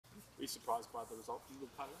surprised by the result from the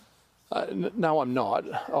Liberal Party? No, I'm not.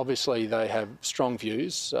 Obviously, they have strong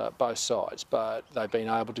views, both sides, but they've been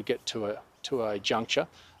able to get to a juncture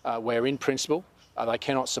where, in principle, they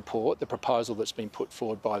cannot support the proposal that's been put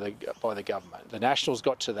forward by the government. The Nationals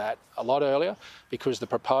got to that a lot earlier because the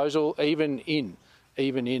proposal, even in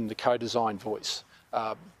the co-design voice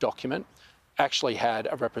document, actually had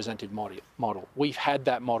a representative model. We've had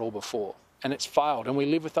that model before, and it's failed, and we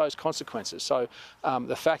live with those consequences. So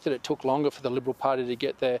the fact that it took longer for the Liberal Party to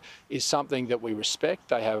get there is something that we respect.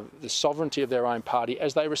 They have the sovereignty of their own party,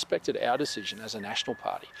 as they respected our decision as a national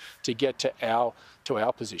party to get to our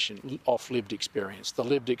position off lived experience, the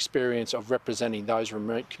lived experience of representing those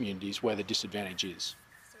remote communities where the disadvantage is.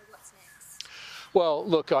 So what's next? Well,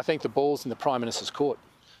 look, I think the ball's in the Prime Minister's court.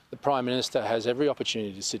 The Prime Minister has every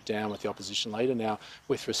opportunity to sit down with the opposition leader now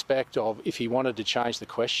with respect of if he wanted to change the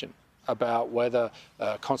question about whether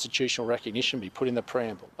constitutional recognition be put in the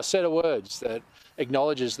preamble. A set of words that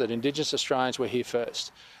acknowledges that Indigenous Australians were here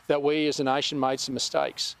first, that we as a nation made some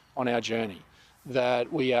mistakes on our journey,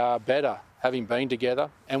 that we are better having been together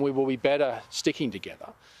and we will be better sticking together,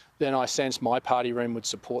 then I sense my party room would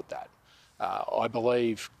support that. I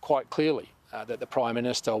believe quite clearly that the Prime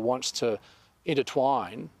Minister wants to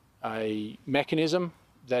intertwine a mechanism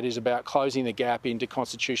that is about closing the gap into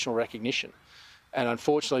constitutional recognition. And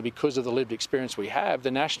unfortunately, because of the lived experience we have,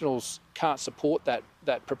 the Nationals can't support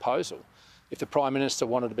that proposal. If the Prime Minister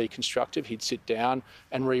wanted to be constructive, he'd sit down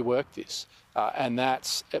and rework this. And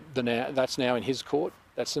that's now in his court.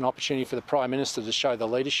 That's an opportunity for the Prime Minister to show the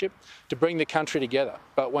leadership, to bring the country together.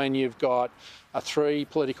 But when you've got three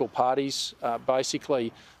political parties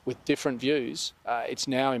basically with different views, it's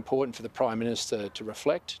now important for the Prime Minister to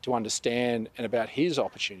reflect, to understand, and about his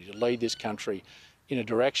opportunity to lead this country in a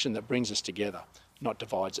direction that brings us together, not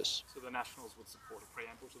divides us. So the Nationals would support a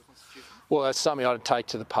preamble to the Constitution? Well, that's something I'd take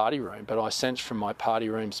to the party room, but I sense from my party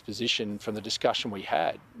room's position, from the discussion we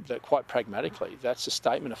had, that quite pragmatically, that's a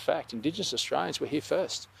statement of fact. Indigenous Australians were here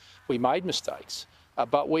first. We made mistakes,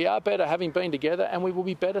 but we are better having been together, and we will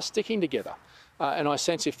be better sticking together. And I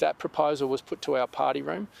sense if that proposal was put to our party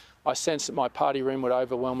room, I sense that my party room would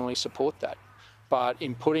overwhelmingly support that. But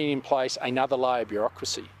in putting in place another layer of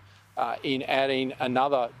bureaucracy, in adding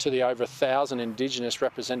another to the over 1,000 Indigenous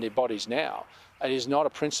representative bodies now, it is not a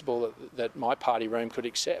principle that my party room could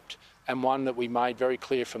accept, and one that we made very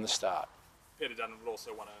clear from the start. Peter Dutton would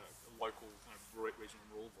also want a local kind of regional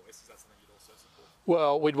rule voice. Is that something you'd also support?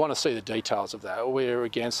 Well, we'd want to see the details of that. We're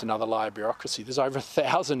against another layer of bureaucracy. There's over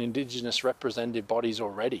 1,000 Indigenous representative bodies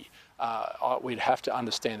already. We'd have to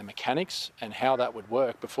understand the mechanics and how that would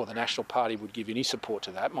work before the National Party would give any support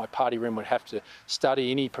to that. My party room would have to study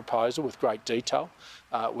any proposal with great detail.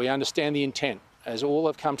 We understand the intent, as all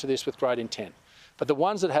have come to this with great intent. But the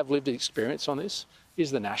ones that have lived experience on this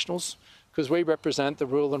is the Nationals, because we represent the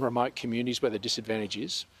rural and remote communities where the disadvantage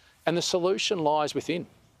is. And the solution lies within.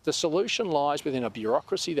 The solution lies within a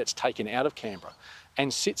bureaucracy that's taken out of Canberra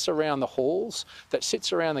and sits around the halls, that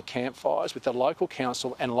sits around the campfires with the local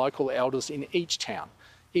council and local elders in each town.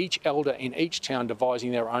 Each elder in each town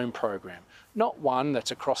devising their own program, not one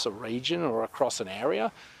that's across a region or across an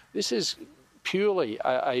area. This is purely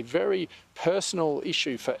a very personal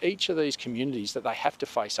issue for each of these communities that they have to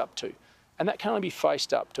face up to. And that can only be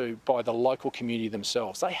faced up to by the local community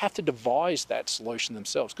themselves. They have to devise that solution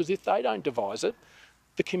themselves, because if they don't devise it,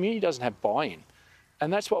 the community doesn't have buy-in.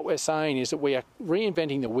 And that's what we're saying, is that we are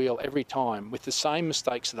reinventing the wheel every time with the same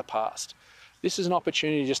mistakes of the past. This is an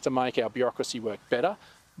opportunity just to make our bureaucracy work better,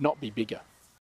 not be bigger.